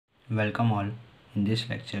Welcome all. In this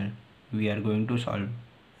lecture, we are going to solve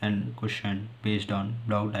an question based on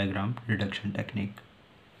block diagram reduction technique.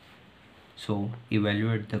 So,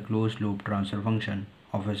 evaluate the closed loop transfer function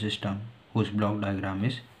of a system whose block diagram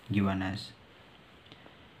is given as.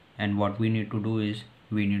 And what we need to do is,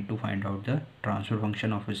 we need to find out the transfer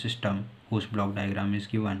function of a system whose block diagram is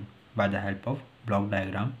given by the help of block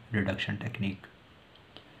diagram reduction technique.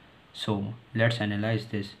 So, let's analyze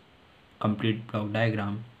this complete block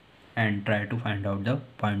diagram and try to find out the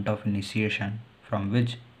point of initiation from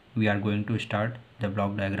which we are going to start the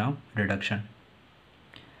block diagram reduction.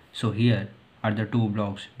 So here are the two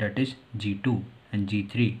blocks, that is G2 and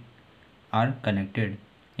G3 are connected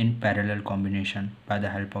in parallel combination by the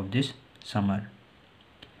help of this summer.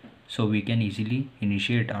 So we can easily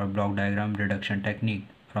initiate our block diagram reduction technique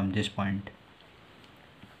from this point.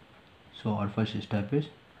 So our first step is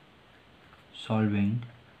solving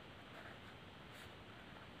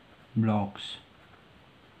blocks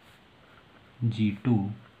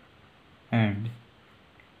G2 and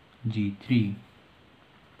G3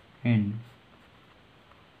 in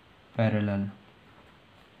parallel.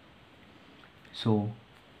 So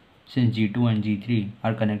since G2 and G3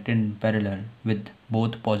 are connected in parallel with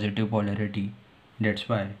both positive polarity, that's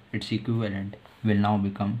why its equivalent will now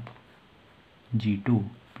become G2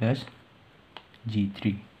 plus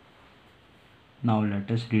G3. Now let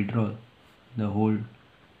us redraw the whole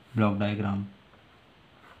block diagram.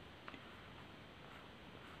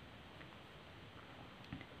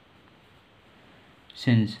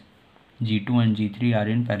 Since G2 and G3 are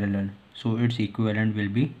in parallel, so its equivalent will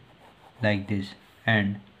be like this,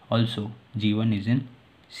 and also G1 is in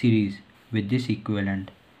series with this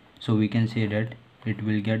equivalent, so we can say that it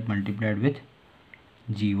will get multiplied with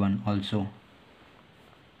G1 also.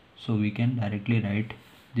 So we can directly write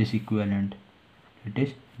this equivalent, it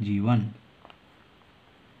is G1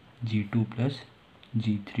 G2 plus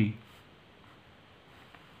G3.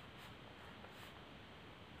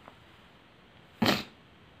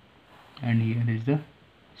 And here is the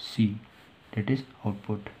C, that is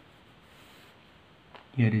output.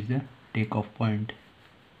 Here is the takeoff point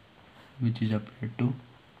which is applied to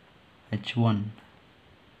H1.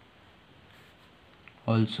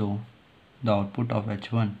 Also the output of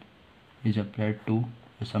H1 is applied to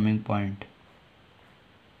a summing point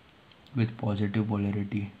with positive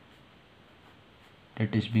polarity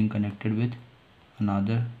that is being connected with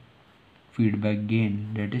another feedback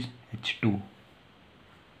gain, that is H2,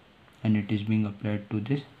 and it is being applied to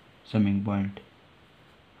this summing point.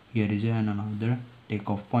 Here is another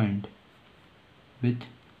takeoff point with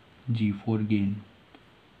G4 gain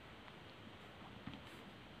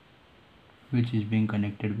which is being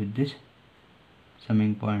connected with this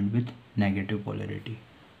summing point with negative polarity.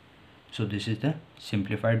 So this is the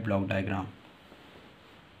simplified block diagram.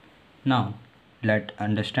 Now let's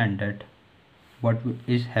understand that what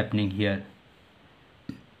is happening here.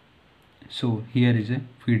 So here is a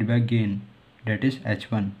feedback gain, that is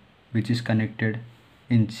H1, which is connected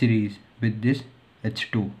in series with this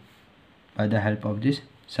H2 by the help of this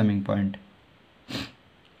summing point.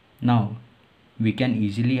 Now we can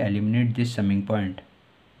easily eliminate this summing point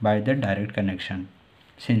by the direct connection,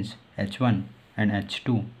 since H1 and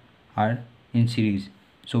H2 are in series,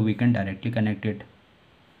 so we can directly connect it.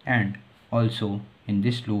 And also in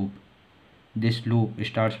this loop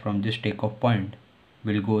starts from this takeoff point,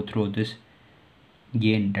 will go through this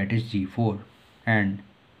gain, that is G4, and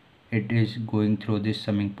it is going through this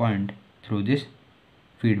summing point through this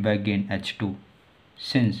feedback gain H2,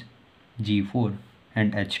 since G4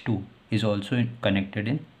 and H2 is also connected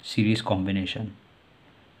in series combination.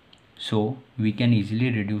 So we can easily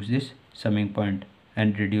reduce this summing point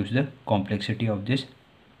and reduce the complexity of this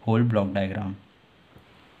whole block diagram.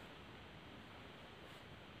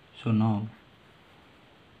 So now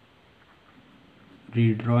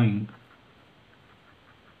redrawing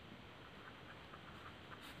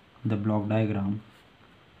the block diagram,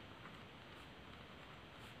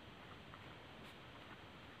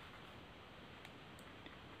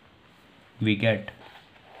 we get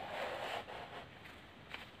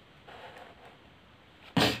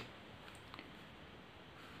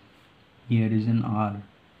here is an R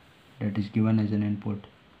that is given as an input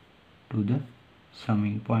to the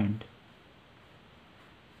summing point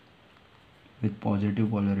with positive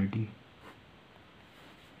polarity,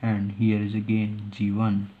 and here is again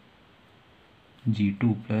G1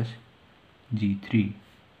 G2 plus G3,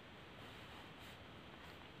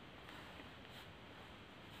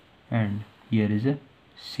 and here is a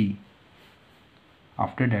C.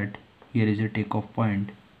 After that, here is a takeoff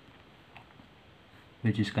point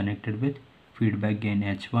which is connected with feedback gain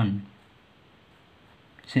H1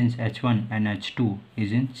 since H1 and H2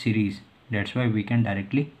 is in series, that's why we can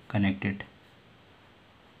directly connect it.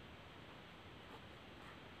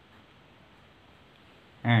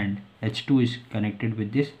 And H2 is connected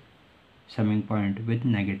with this summing point with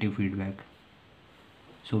negative feedback,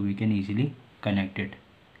 so we can easily connect it.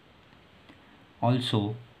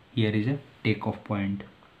 Also, here is a takeoff point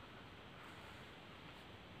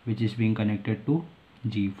which is being connected to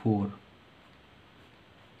G4.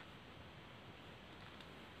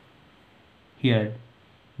 Here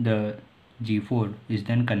the G4 is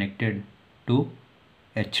then connected to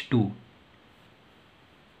H2,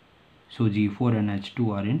 so G4 and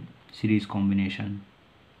H2 are in series combination.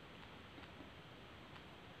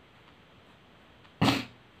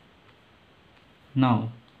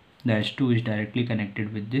 Now the H2 is directly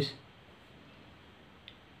connected with this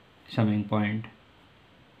summing point,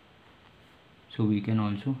 so we can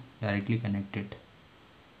also directly connect it.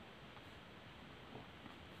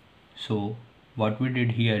 So what we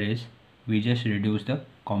did here is we just reduce the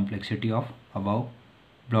complexity of above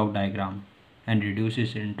block diagram and reduce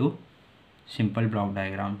it into simple block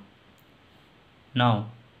diagram.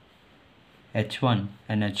 Now H1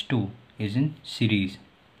 and H2 is in series,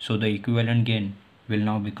 so the equivalent gain will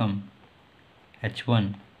now become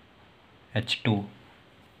H1 H2,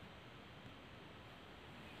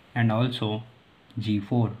 and also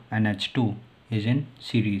G4 and H2 is in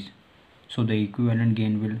series, so the equivalent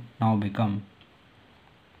gain will now become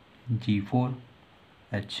G4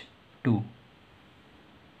 H2.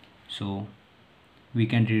 So we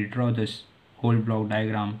can redraw this whole block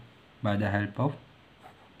diagram by the help of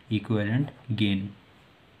equivalent gain.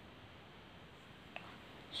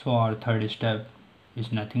 So our third step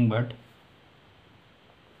is nothing but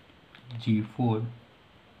G4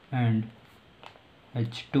 and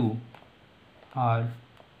H2 are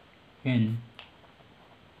in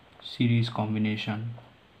series combination,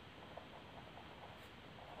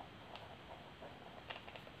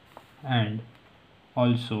 and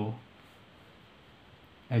also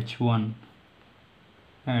H1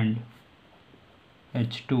 and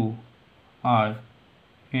H2 are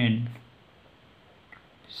in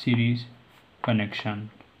series connection.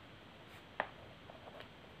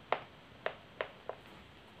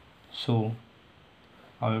 So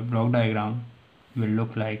our block diagram will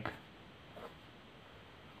look like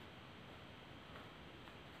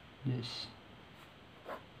this.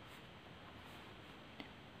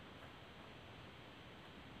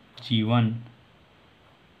 G1,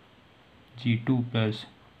 G2 plus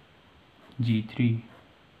G3,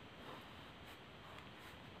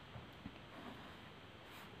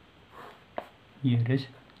 here is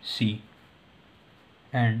C,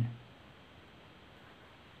 and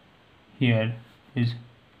here is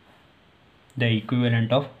the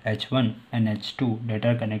equivalent of H1 and H2 that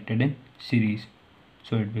are connected in series,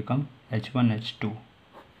 so it becomes H1 H2,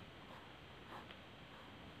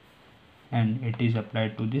 and it is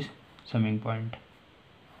applied to this summing point.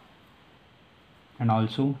 And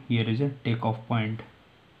also here is a takeoff point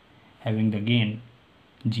having the gain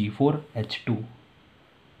G4 H2.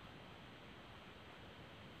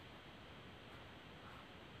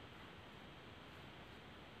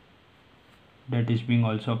 That is being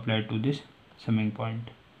also applied to this summing point.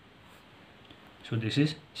 So this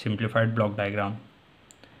is simplified block diagram.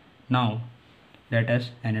 Now let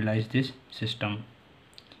us analyze this system.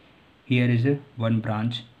 Here is a one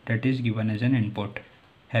branch that is given as an input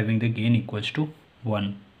having the gain equals to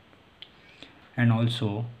 1, and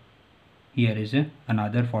also here is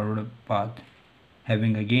another forward path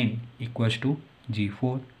having a gain equals to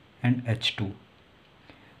G4 and H2.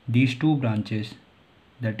 These two branches,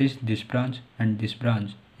 that is this branch and this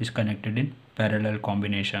branch, is connected in parallel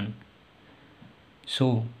combination,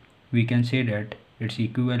 so we can say that its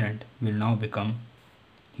equivalent will now become,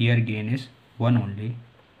 here gain is 1 only,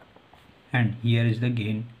 and here is the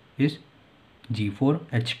gain is G4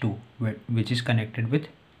 H2, which is connected with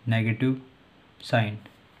negative sign,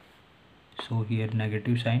 so here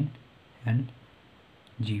negative sign and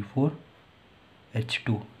G4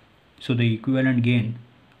 H2. So the equivalent gain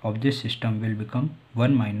of this system will become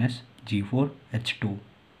 1 minus G4 H2.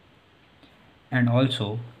 And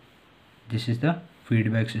also this is the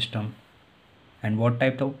feedback system, and what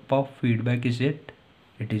type of feedback is it?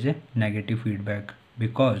 It is a negative feedback,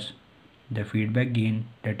 because the feedback gain,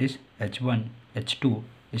 that is H1 H2,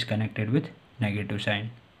 is connected with negative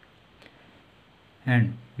sign.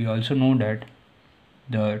 And we also know that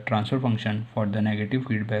the transfer function for the negative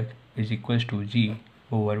feedback is equals to G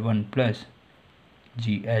over 1 plus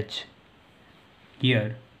GH.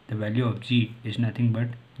 Here the value of G is nothing but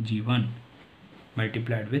G1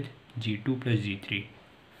 multiplied with G2 plus G3,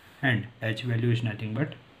 and H value is nothing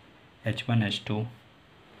but H1 H2.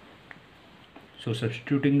 So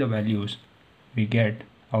substituting the values, we get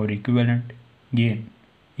our equivalent gain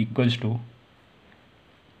equals to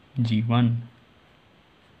G1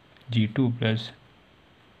 G2 plus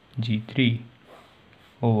G3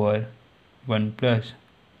 over 1 plus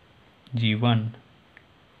G1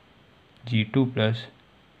 G2 plus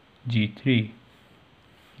G3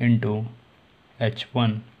 into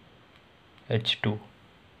H1 H2.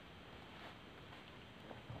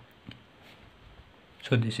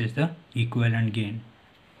 So this is the equivalent gain.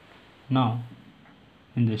 Now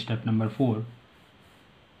in the step number 4,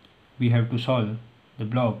 we have to solve the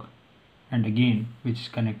block and the gain which is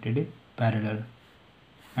connected in parallel,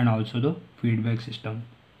 and also the feedback system.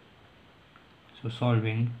 So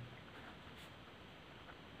solving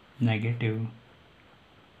negative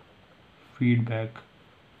feedback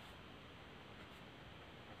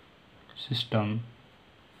system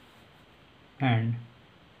and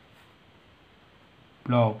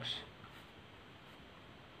blocks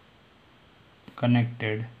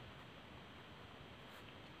connected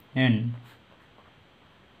in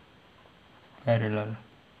parallel,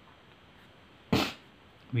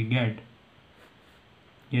 we get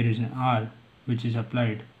here is an R which is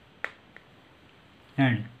applied,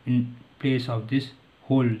 and in place of this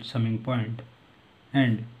whole summing point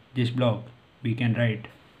and this block we can write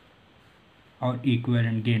our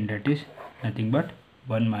equivalent gain, that is nothing but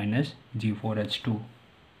 1 minus G4H2.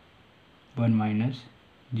 1 minus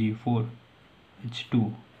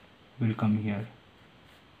G4H2 will come here,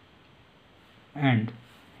 and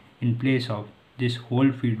in place of this whole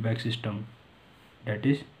feedback system, that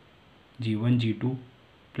is G1 G2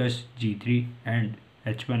 plus G3 and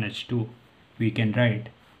H1 H2, we can write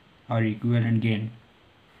our equivalent gain,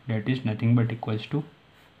 that is nothing but equals to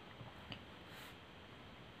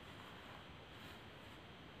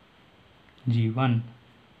G1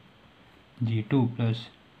 G2 plus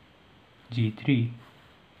G3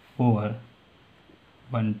 over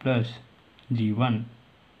 1 plus G1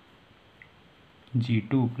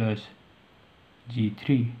 G2 plus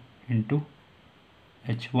G3 into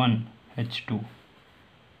H1 H2,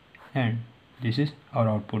 and this is our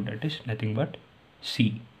output, that is nothing but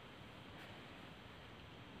C.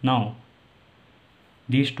 Now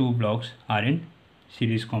these two blocks are in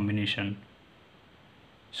series combination,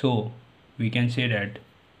 so we can say that,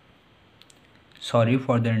 sorry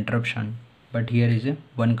for the interruption, but here is a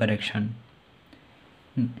one correction.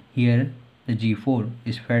 Here the G4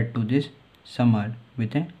 is fed to this summer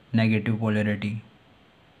with a negative polarity,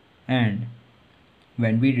 and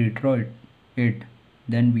when we redraw it,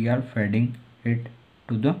 then we are feeding it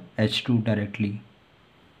to the H2 directly,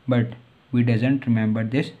 but we doesn't remember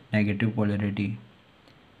this negative polarity.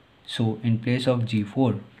 So in place of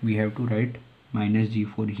G4 we have to write minus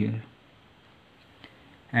G4 here,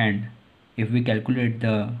 and if we calculate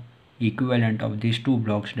the equivalent of these two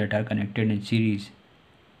blocks that are connected in series,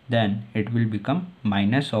 then it will become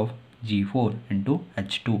minus of G4 into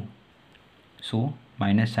H2. So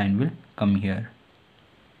minus sign will come here.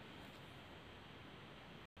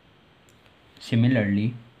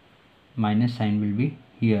 Similarly, minus sign will be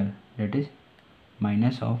here, that is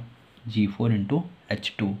minus of G4 into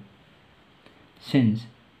H2. Since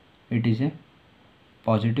it is a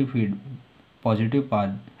positive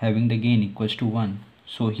path having the gain equals to 1,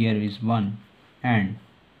 so here is 1, and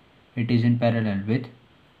it is in parallel with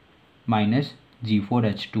minus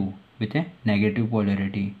G4H2 with a negative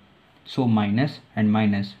polarity, so minus and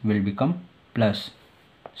minus will become plus,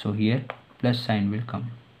 so here plus sign will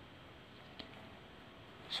come,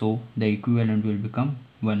 so the equivalent will become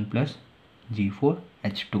 1 plus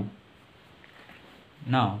G4H2.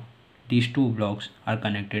 Now these two blocks are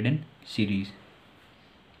connected in series,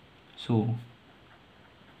 so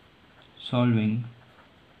solving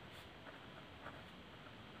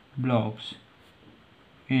blocks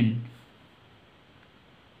in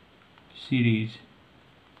series,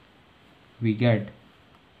 we get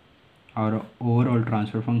our overall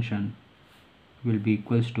transfer function will be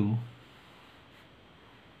equals to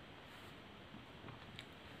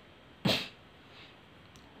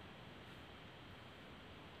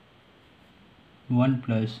one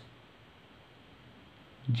plus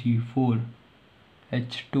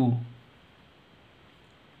G4H2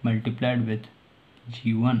 multiplied with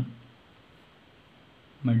G1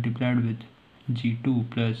 multiplied with G2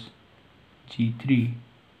 plus G3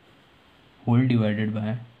 whole divided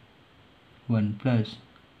by 1 plus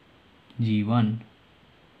G1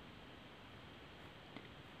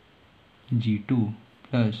 G2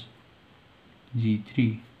 plus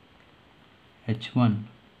G3 H1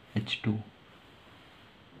 H2.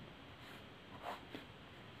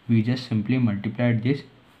 we just simply multiplied these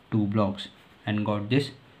two blocks and got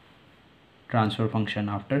this transfer function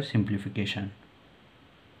after simplification.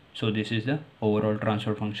 So this is the overall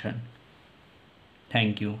transfer function.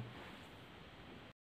 Thank you.